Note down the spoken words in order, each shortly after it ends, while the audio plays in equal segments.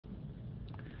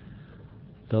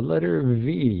The letter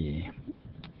V,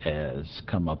 as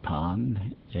come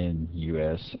upon in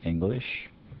U.S. English,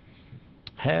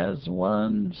 has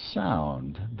one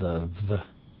sound, the V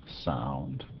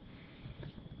sound.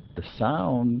 The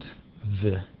sound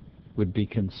V would be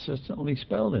consistently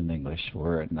spelled in English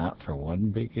were it not for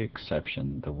one big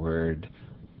exception, the word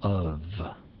of,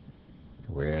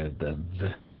 where the V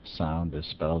sound is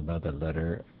spelled by the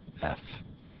letter F.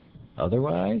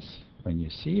 Otherwise, when you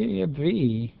see a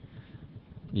V,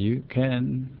 you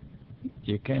can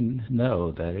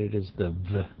know that it is the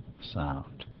V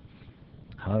sound,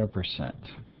 100%.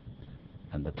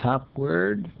 And the top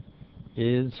word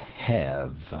is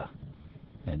have.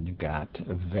 And you got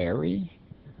very,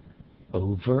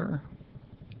 over,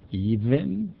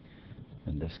 even,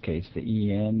 in this case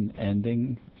the en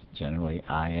ending, generally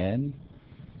in,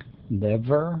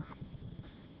 never,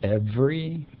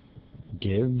 every,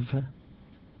 give,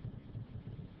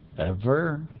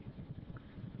 ever.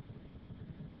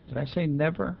 Did I say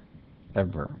never?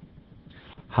 Ever.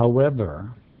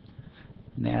 However,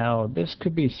 now this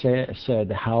could be said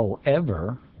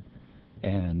however,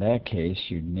 and in that case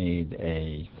you'd need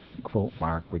a quote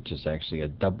mark, which is actually a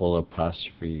double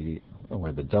apostrophe,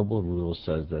 where the double rule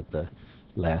says that the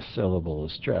last syllable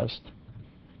is stressed.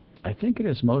 I think it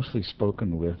is mostly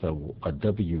spoken with a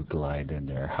W glide in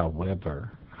there.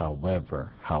 However,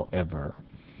 however, however.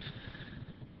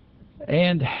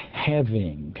 And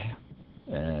having.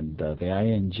 And the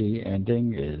ing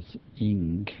ending is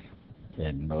ing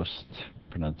in most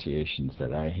pronunciations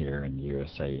that I hear in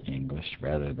USA English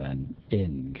rather than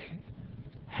ing.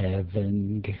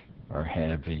 Having or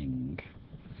having.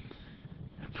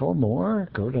 For more,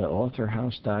 go to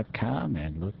authorhouse.com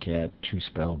and look at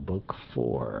Truespel Book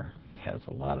 4. It has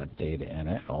a lot of data in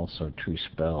it. Also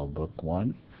Truespel Book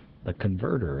 1. The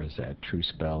converter is at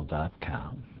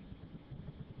truespel.com.